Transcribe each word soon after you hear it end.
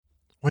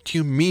What do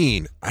you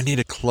mean? I need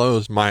to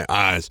close my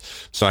eyes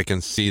so I can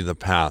see the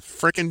path.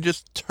 Frickin'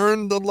 just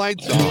turn the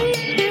lights on.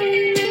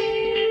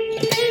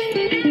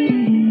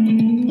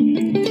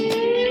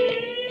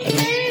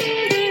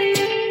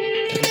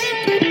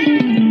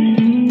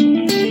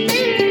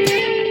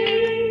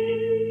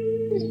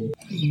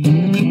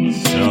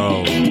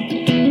 So,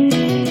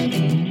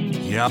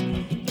 yep.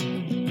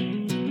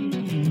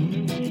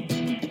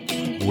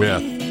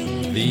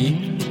 With the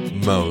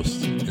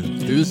most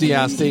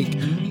enthusiastic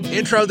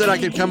intro that I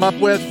could come up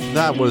with,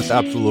 that was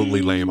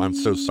absolutely lame. I'm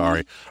so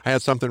sorry. I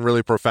had something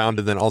really profound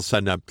and then all of a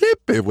sudden,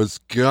 blip, it was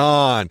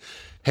gone.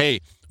 Hey,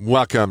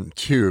 welcome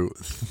to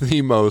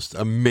the most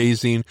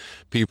amazing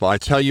people. I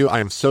tell you, I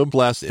am so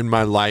blessed in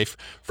my life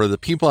for the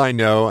people I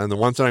know and the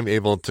ones that I'm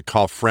able to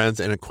call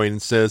friends and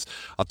acquaintances.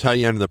 I'll tell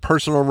you, in the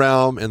personal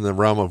realm, in the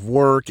realm of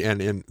work,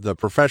 and in the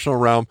professional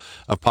realm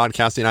of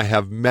podcasting, I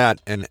have met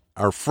and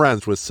are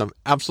friends with some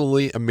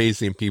absolutely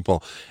amazing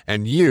people.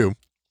 And you,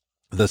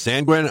 the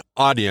Sanguine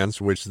audience,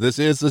 which this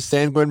is the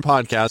Sanguine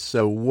podcast,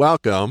 so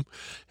welcome.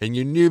 And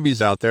you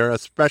newbies out there, a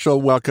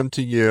special welcome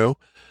to you.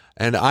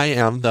 And I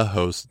am the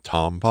host,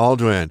 Tom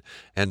Baldwin.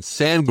 And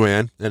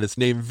Sanguine, and it's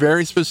named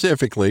very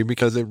specifically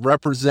because it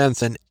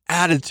represents an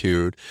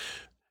attitude.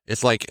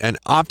 It's like an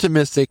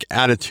optimistic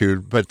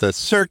attitude, but the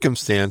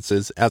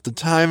circumstances at the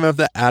time of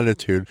the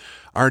attitude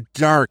are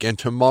dark and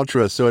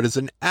tumultuous. So it is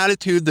an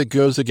attitude that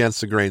goes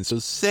against the grain. So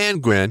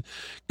sanguine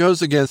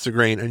goes against the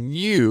grain, and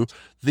you,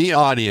 the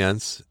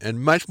audience, and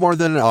much more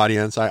than an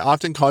audience, I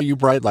often call you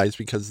bright lights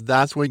because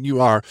that's what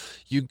you are.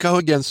 You go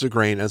against the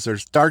grain as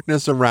there's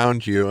darkness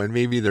around you, and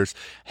maybe there's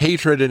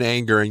hatred and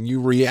anger, and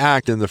you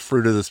react in the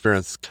fruit of the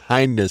Spirit,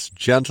 kindness,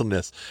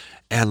 gentleness,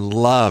 and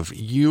love.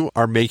 You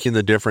are making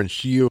the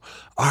difference. You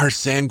are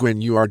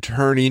sanguine. You are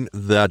turning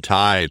the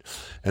tide.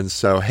 And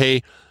so,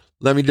 hey,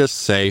 let me just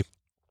say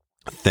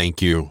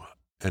thank you,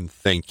 and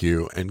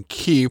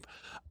keep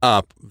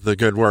up the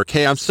good work.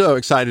 Hey, I'm so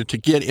excited to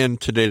get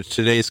into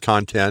today's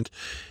content.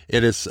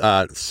 It is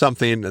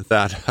something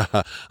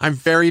that I'm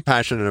very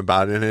passionate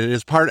about, and it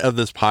is part of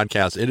this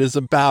podcast. It is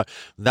about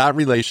that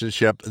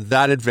relationship,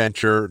 that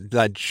adventure,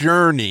 that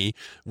journey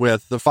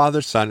with the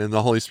Father, Son, and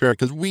the Holy Spirit,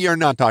 because we are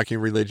not talking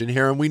religion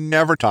here, and we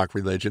never talk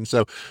religion.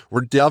 So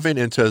we're delving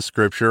into a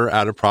scripture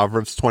out of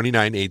Proverbs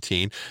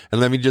 29:18,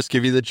 and let me just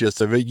give you the gist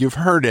of it. You've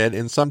heard it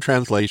in some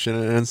translation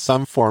and in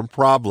some form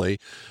probably,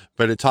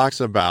 but it talks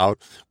about,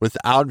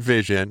 without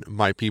vision,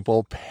 my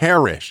people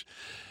perish.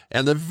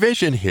 And the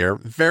vision here,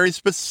 very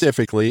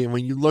specifically,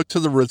 when you look to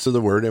the roots of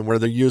the word and where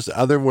they're used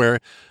other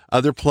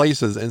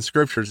places in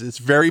scriptures, it's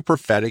very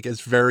prophetic, it's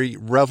very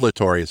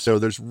revelatory. So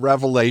there's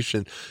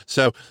revelation.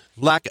 So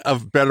lack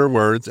of better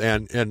words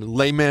and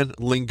layman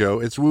lingo,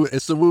 it's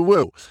the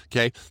woo-woo,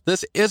 okay?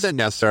 This isn't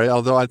necessary,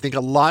 although I think a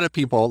lot of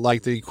people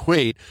like to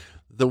equate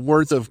the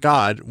words of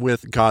God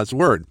with God's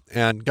word.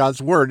 And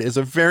God's word is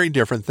a very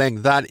different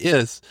thing. That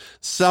is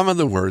some of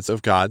the words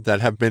of God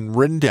that have been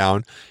written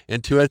down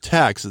into a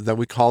text that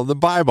we call the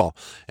Bible.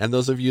 And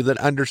those of you that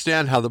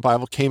understand how the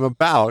Bible came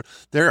about,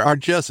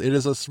 it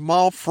is a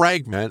small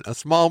fragment, a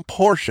small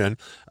portion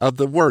of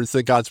the words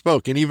that God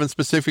spoke. And even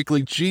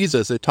specifically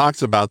Jesus, it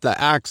talks about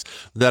the acts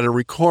that are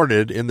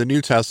recorded in the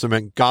New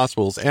Testament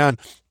Gospels, and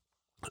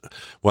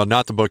well,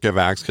 not the book of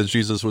Acts because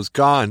Jesus was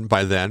gone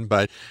by then,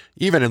 but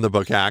even in the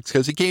book of Acts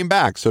because he came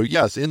back. So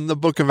yes, in the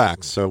book of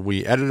Acts. So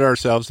we edited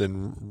ourselves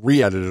and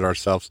re-edited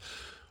ourselves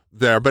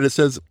there. But it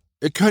says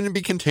it couldn't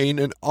be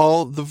contained in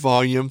all the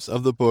volumes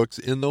of the books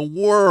in the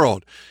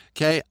world.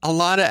 Okay, a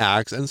lot of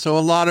acts, and so a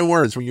lot of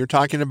words. When you're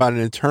talking about an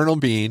eternal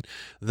being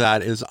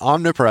that is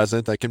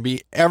omnipresent, that can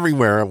be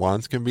everywhere at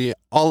once, can be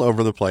all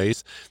over the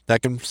place,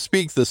 that can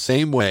speak the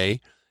same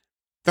way,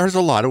 there's a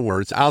lot of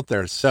words out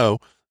there. So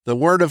the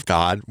Word of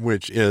God,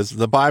 which is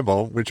the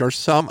Bible, which are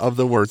some of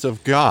the words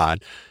of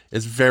God,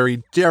 is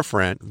very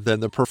different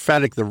than the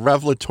prophetic, the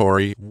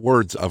revelatory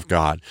words of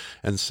God.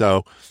 And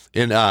so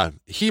in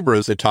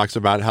Hebrews, it talks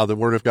about how the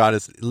Word of God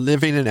is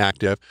living and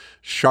active,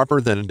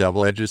 sharper than a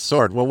double-edged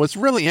sword. Well, what's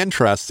really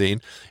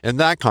interesting in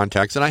that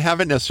context, and I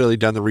haven't necessarily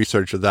done the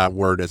research of that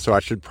word, and so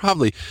I should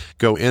probably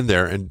go in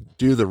there and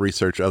do the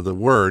research of the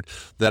word,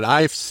 that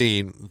I've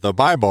seen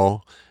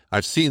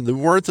the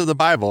words of the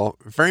Bible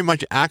very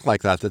much act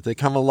like that they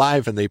come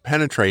alive and they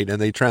penetrate and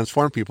they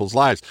transform people's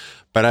lives.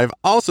 But I've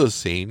also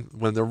seen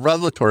when the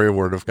revelatory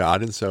word of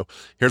God, and so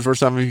here's where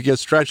some of you get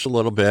stretched a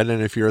little bit,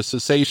 and if you're a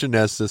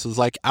cessationist, this is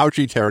like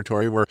ouchy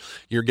territory where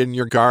you're getting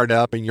your guard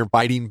up and you're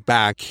biting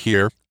back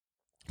here.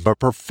 But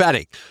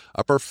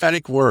a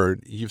prophetic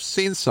word, you've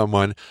seen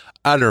someone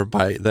utter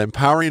by the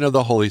empowering of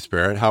the Holy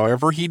Spirit,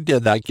 however he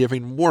did that,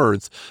 giving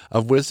words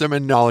of wisdom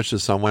and knowledge to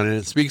someone, and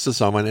it speaks to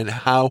someone and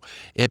how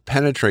it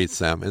penetrates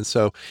them. And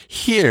so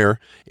here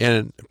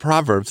in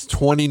Proverbs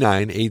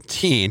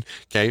 29:18,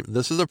 okay,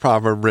 this is a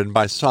proverb written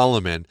by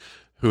Solomon,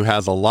 who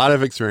has a lot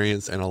of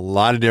experience in a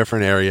lot of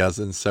different areas.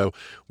 And so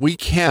we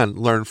can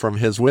learn from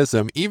his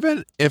wisdom,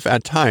 even if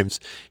at times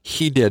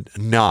he did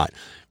not.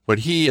 What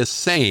he is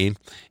saying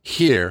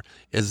here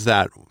is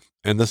that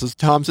and this is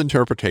Tom's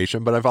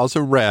interpretation, but I've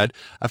also read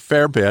a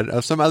fair bit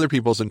of some other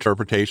people's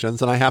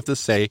interpretations, and I have to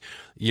say,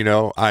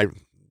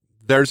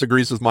 theirs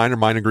agrees with mine or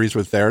mine agrees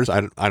with theirs.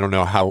 I don't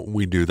know how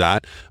we do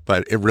that,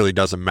 but it really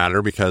doesn't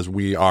matter because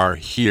we are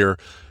here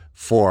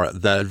for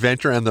the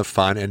adventure and the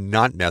fun and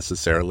not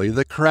necessarily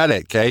the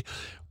credit, okay?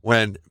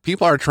 When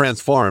people are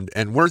transformed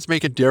and words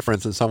make a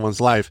difference in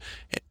someone's life,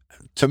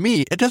 to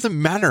me, it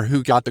doesn't matter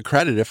who got the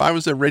credit. If I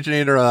was the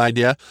originator of the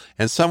idea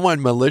and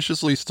someone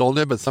maliciously stole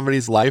it, but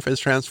somebody's life is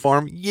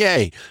transformed,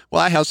 yay.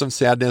 Well, I have some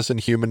sadness and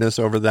humanness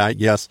over that,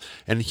 yes.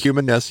 And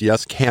humanness,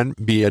 yes, can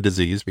be a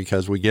disease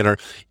because we get our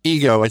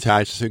ego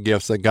attached to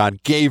gifts that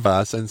God gave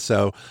us. And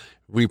so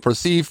we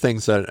perceive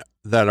things that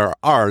are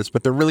ours,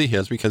 but they're really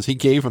His because He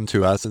gave them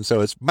to us. And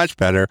so it's much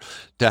better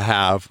to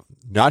have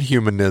not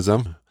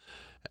humanism,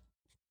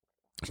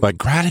 but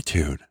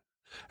gratitude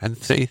and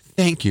say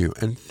thank you.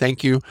 And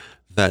thank you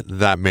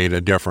that made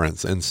a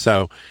difference. And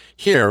so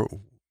here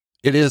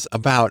it is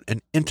about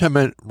an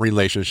intimate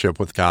relationship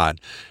with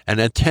God, an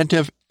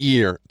attentive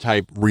ear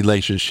type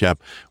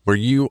relationship where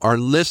you are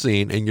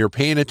listening and you're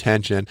paying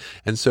attention.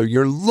 And so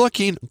you're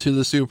looking to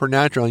the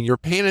supernatural and you're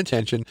paying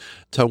attention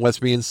to what's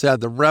being said,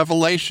 the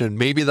revelation,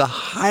 maybe the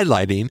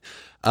highlighting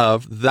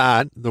of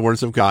that, the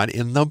words of God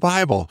in the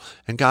Bible.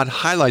 And God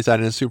highlights that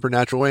in a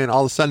supernatural way. And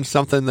all of a sudden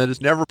something that has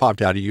never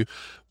popped out to you,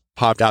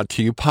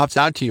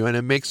 and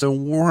it makes a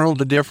world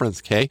of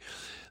difference, okay?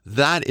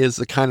 That is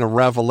the kind of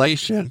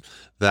revelation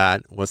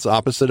that what's the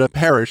opposite of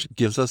perish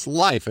gives us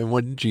life. And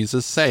what did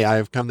Jesus say? I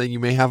have come that you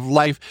may have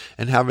life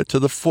and have it to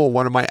the full.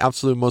 One of my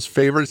absolute most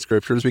favorite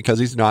scriptures, because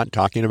He's not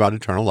talking about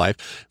eternal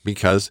life,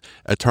 because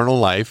eternal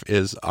life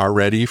is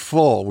already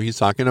full. He's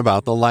talking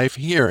about the life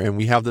here, and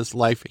we have this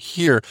life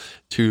here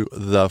to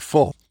the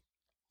full.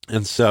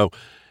 And so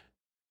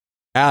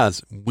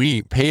as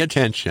we pay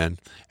attention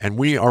and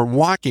we are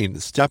walking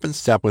step in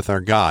step with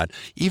our God,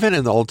 even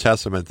in the Old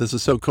Testament, this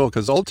is so cool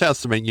because Old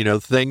Testament,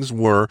 things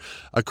were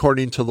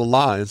according to the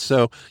law. And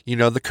so,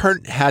 the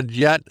curtain had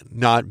yet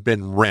not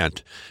been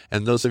rent.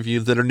 And those of you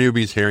that are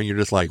newbies here, and you're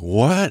just like,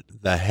 what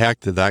the heck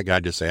did that guy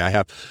just say? I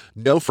have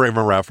no frame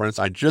of reference.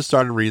 I just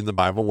started reading the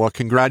Bible. Well,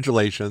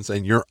 congratulations.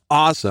 And you're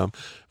awesome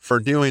for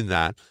doing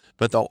that.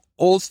 But the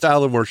old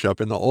style of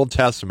worship in the Old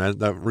Testament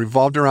that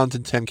revolved around the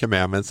Ten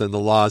Commandments and the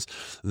laws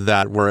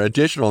that were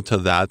additional to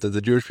that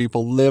the Jewish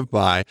people lived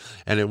by,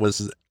 and it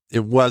was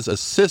a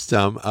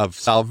system of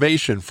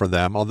salvation for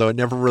them, although it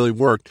never really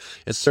worked.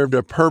 It served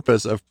a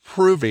purpose of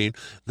proving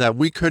that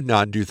we could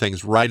not do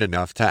things right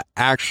enough to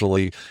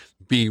actually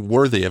be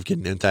worthy of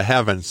getting into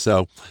heaven.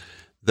 So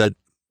the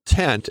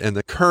tent and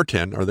the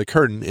curtain, or the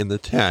curtain in the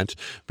tent,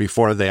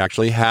 before they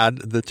actually had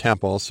the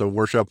temple. So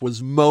worship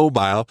was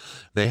mobile.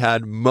 They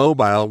had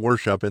mobile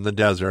worship in the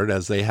desert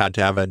as they had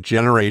to have a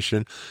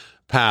generation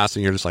pass.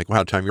 And you're just like,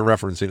 wow, Tom, you're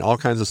referencing all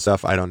kinds of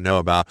stuff I don't know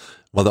about.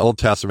 Well, the Old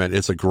Testament,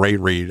 it's a great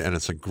read, and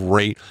it's a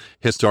great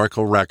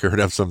historical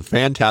record of some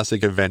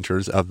fantastic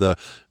adventures of the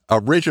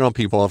original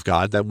people of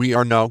God that we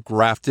are now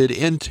grafted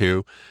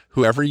into.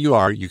 Whoever you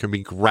are, you can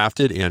be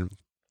grafted in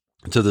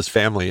to this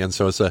family. And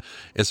so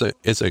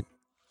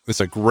it's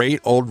a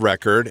great old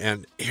record.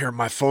 And here,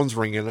 my phone's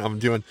ringing. I'm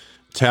doing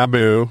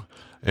Taboo,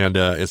 and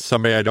it's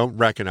somebody I don't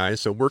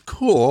recognize. So we're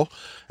cool.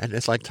 And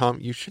it's like, Tom,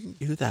 you shouldn't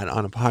do that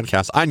on a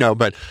podcast. I know,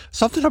 but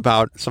something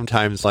about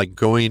sometimes like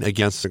going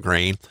against the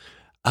grain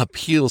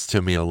appeals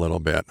to me a little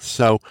bit.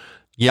 So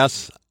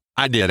yes,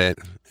 I did it.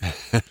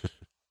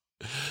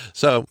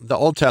 So the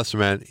Old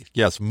Testament,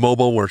 yes,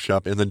 mobile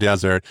worship in the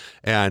desert,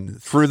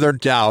 and through their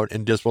doubt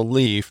and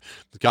disbelief,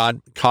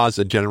 God caused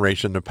a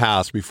generation to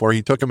pass before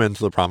He took them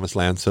into the promised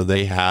land. So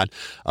they had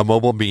a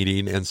mobile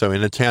meeting. And so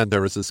in a tent,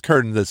 there was this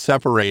curtain that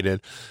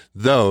separated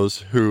those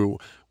who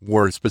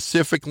were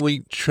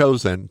specifically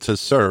chosen to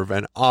serve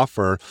and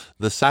offer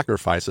the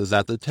sacrifices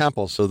at the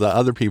temple. So the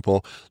other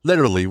people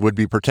literally would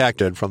be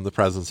protected from the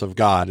presence of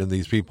God. And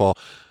these people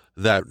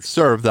that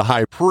served the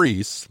high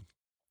priest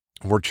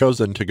were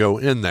chosen to go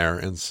in there.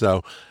 And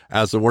so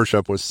as the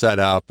worship was set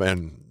up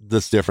and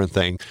this different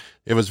thing,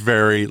 it was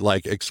very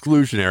like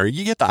exclusionary.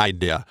 You get the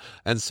idea.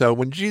 And so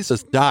when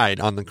Jesus died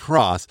on the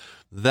cross,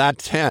 that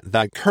tent,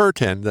 that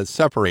curtain that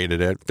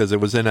separated it, because it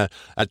was in a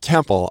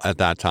temple at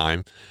that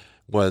time,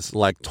 was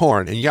like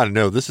torn. And you got to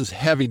know, this is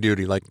heavy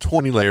duty, like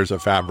 20 layers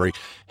of fabric,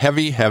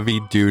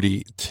 heavy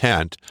duty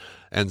tent.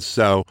 And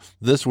so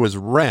this was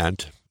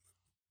rent.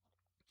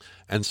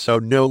 And so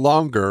no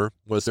longer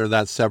was there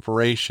that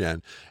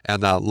separation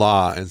and that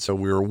law. And so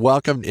we were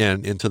welcomed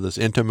into this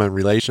intimate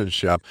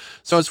relationship.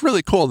 So it's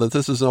really cool that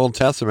this is the Old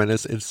Testament.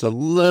 It's a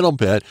little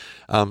bit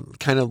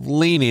kind of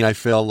leaning, I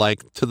feel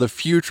like, to the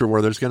future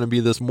where there's going to be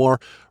this more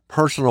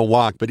personal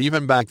walk. But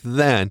even back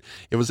then,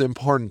 it was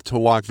important to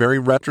walk very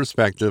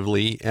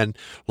retrospectively and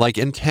like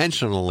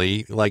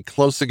intentionally, like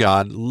close to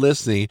God,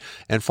 listening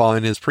and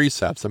following His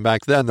precepts. And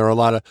back then, there were a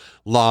lot of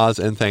laws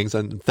and things,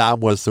 and that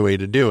was the way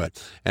to do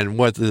it. And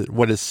what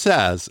it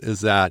says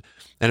is that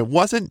And it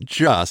wasn't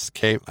just,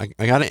 okay,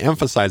 I got to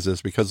emphasize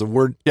this because the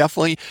word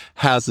definitely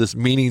has this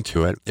meaning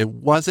to it. It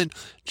wasn't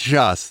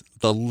just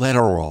the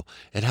literal.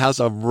 It has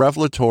a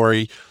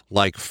revelatory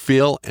like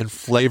feel and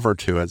flavor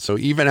to it. So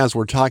even as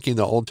we're talking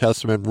the Old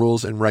Testament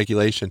rules and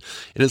regulation,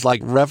 it is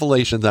like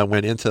revelation that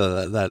went into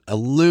that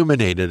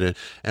illuminated it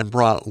and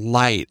brought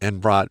light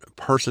and brought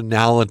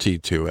personality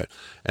to it.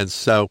 And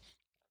so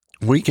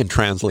we can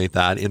translate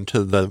that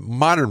into the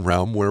modern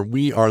realm where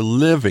we are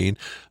living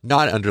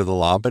not under the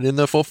law, but in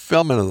the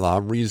fulfillment of the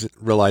law,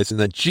 realizing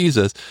that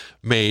Jesus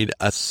made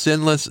a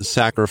sinless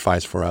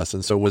sacrifice for us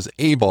and so was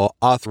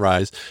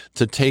authorized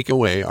to take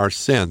away our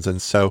sins.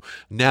 And so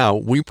now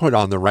we put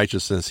on the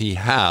righteousness he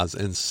has.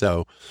 And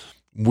so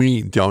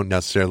we don't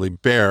necessarily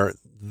bear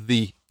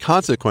the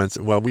consequence.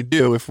 Well, we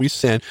do. If we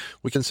sin,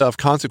 we can still have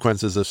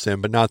consequences of sin,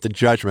 but not the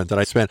judgment that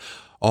I spent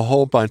a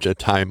whole bunch of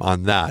time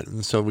on that.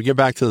 And so we get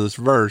back to this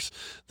verse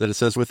that it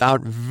says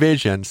without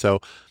vision. So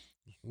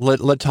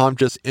let Tom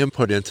just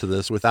input into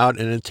this. Without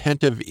an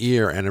attentive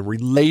ear and a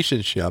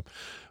relationship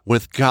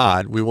with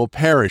God, we will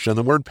perish. And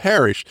the word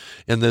perish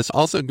in this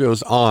also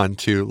goes on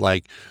to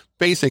like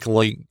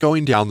basically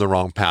going down the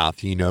wrong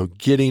path,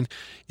 getting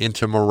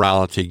into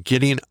morality,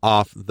 getting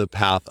off the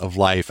path of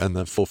life and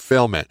the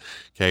fulfillment.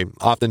 Okay.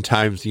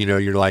 Oftentimes,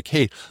 you're like,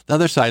 hey, the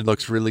other side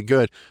looks really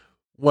good.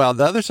 Well,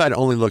 the other side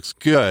only looks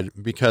good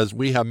because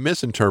we have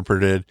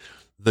misinterpreted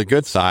the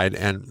good side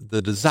and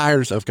the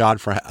desires of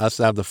God for us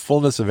to have the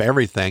fullness of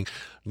everything,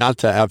 not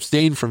to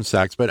abstain from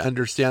sex, but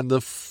understand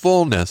the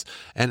fullness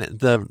and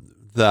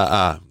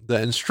the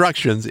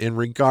instructions in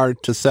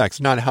regard to sex,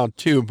 not how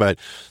to, but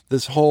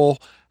this whole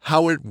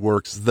how it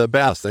works the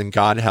best. And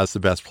God has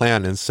the best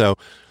plan. And so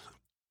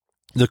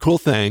the cool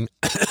thing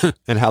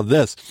and how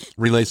this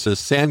relates to the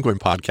Sanguine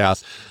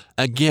podcast,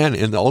 again,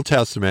 in the Old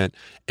Testament,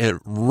 it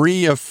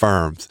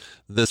reaffirms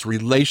this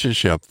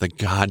relationship that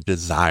God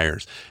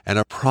desires and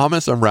a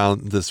promise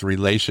around this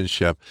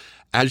relationship.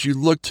 As you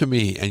look to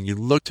me and you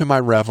look to my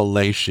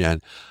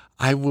revelation,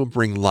 I will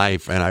bring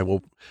life and I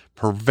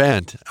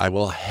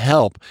will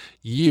help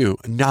you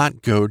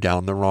not go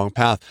down the wrong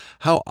path.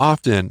 How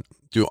often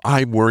do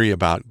I worry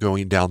about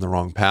going down the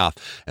wrong path?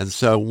 And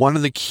so one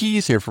of the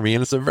keys here for me,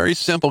 and it's a very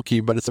simple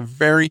key, but it's a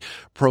very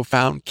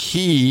profound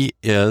key,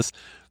 is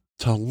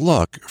to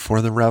look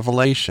for the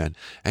revelation.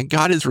 And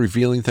God is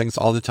revealing things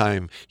all the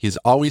time. He's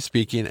always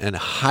speaking and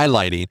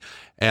highlighting.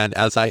 And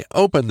as I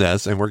open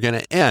this, and we're going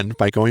to end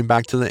by going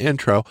back to the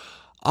intro,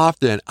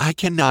 often I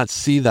cannot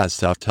see that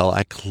stuff till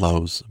I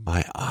close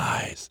my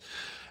eyes.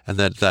 And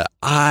that the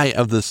eye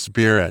of the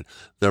Spirit,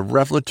 the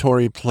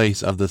revelatory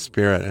place of the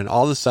Spirit. And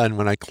all of a sudden,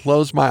 when I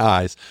close my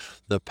eyes,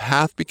 the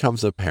path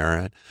becomes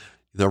apparent.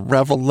 The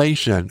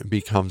revelation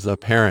becomes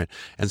apparent.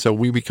 And so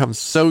we become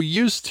so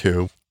used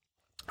to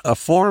a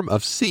form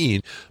of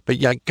seeing, but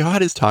yet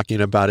God is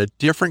talking about a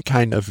different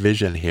kind of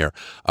vision here,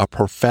 a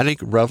prophetic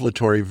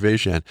revelatory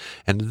vision.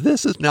 And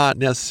this is not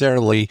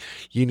necessarily,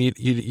 you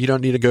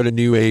don't need to go to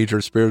New Age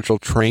or spiritual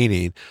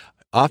training.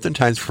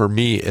 Oftentimes for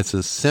me, it's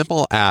a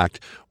simple act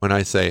when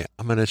I say,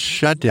 I'm going to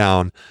shut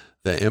down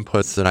the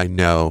inputs that I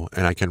know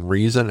and I can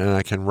reason and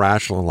I can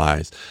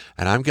rationalize.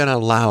 And I'm going to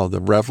allow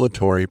the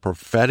revelatory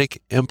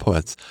prophetic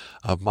inputs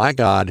of my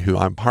God, who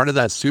I'm part of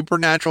that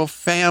supernatural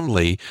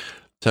family,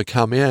 to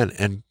come in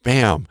and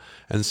bam.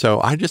 And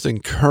so I just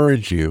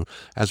encourage you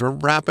as we're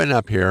wrapping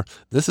up here,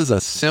 this is a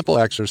simple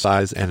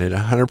exercise and it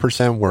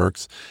 100%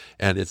 works.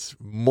 And it's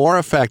more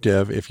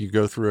effective if you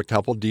go through a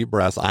couple deep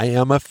breaths. I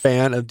am a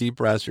fan of deep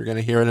breaths. You're going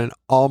to hear it in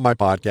all my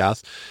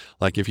podcasts.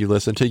 Like if you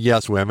listen to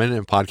Yes Women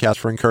and Podcasts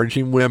for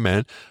Encouraging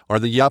Women, or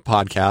the Yup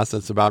podcast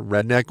that's about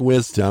redneck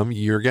wisdom,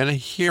 you're going to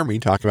hear me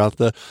talk about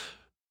the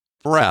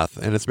breath.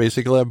 And it's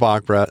basically a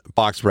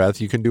box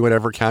breath. You can do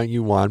whatever count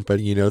you want,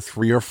 but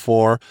 3 or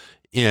 4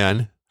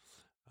 in,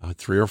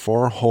 3 or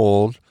 4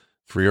 hold,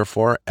 3 or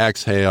 4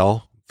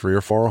 exhale, 3 or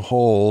 4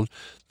 hold,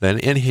 then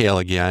inhale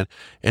again.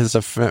 It's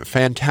a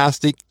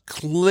fantastic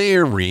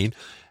clearing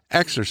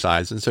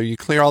exercise. And so you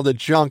clear all the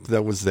junk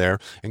that was there,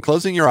 and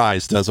closing your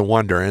eyes does a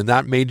wonder. And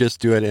that may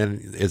just do it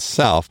in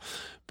itself,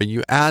 but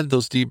you add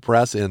those deep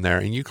breaths in there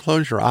and you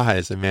close your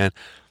eyes, and man,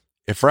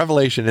 if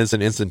revelation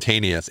isn't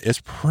instantaneous,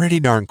 it's pretty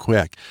darn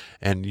quick.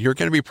 And you're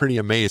going to be pretty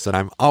amazed. And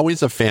I'm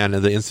always a fan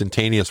of the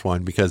instantaneous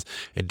one because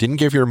it didn't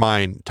give your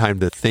mind time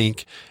to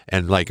think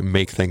and like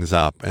make things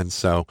up. And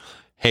so,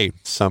 hey,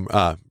 some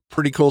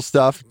pretty cool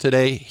stuff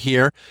today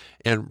here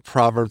in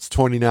Proverbs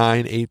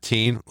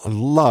 29:18. I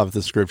love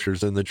the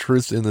scriptures and the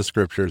truths in the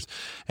scriptures.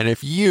 And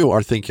if you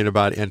are thinking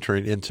about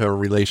entering into a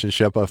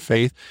relationship of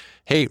faith,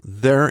 hey,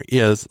 there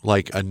is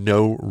like a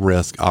no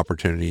risk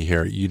opportunity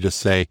here. You just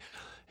say,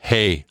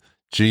 hey,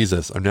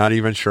 Jesus, I'm not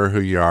even sure who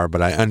you are,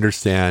 but I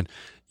understand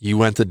you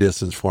went the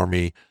distance for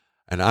me,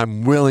 and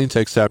I'm willing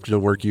to accept the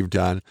work you've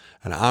done,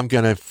 and I'm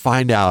going to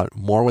find out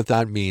more what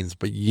that means,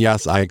 but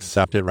yes, I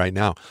accept it right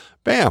now.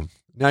 Bam!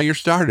 Now you're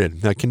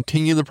started. Now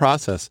continue the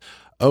process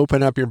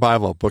open up your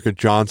Bible. Book of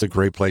John's a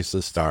great place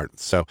to start.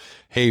 So,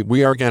 hey,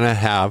 we are going to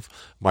have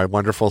my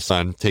wonderful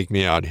son take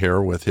me out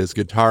here with his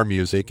guitar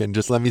music. And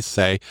just let me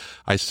say,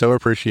 I so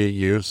appreciate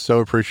you, so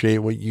appreciate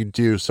what you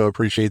do, so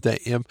appreciate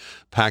the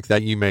impact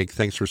that you make.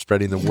 Thanks for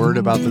spreading the word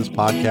about this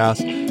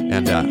podcast,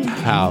 and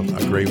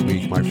have a great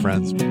week, my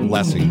friends.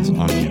 Blessings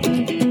on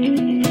you.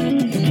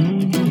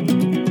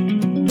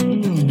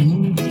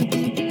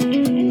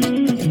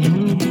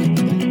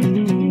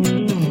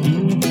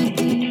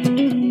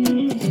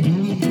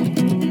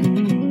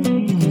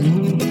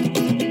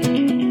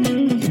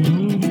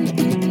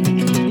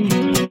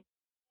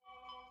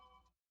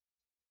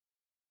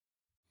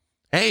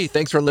 Hey,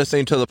 thanks for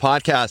listening to the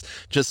podcast.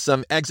 Just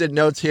some exit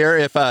notes here.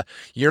 If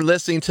you're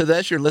listening to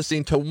this, you're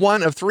listening to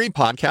one of 3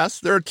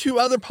 podcasts. There are 2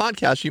 other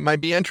podcasts you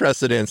might be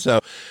interested in. So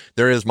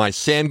there is my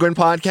Sanguine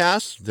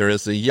podcast, there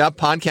is the Yup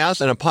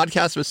podcast, and a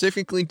podcast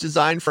specifically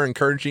designed for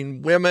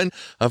encouraging women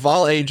of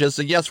all ages,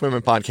 the Yes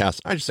Women podcast.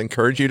 I just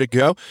encourage you to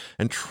go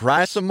and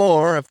try some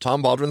more of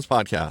Tom Baldwin's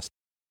podcast.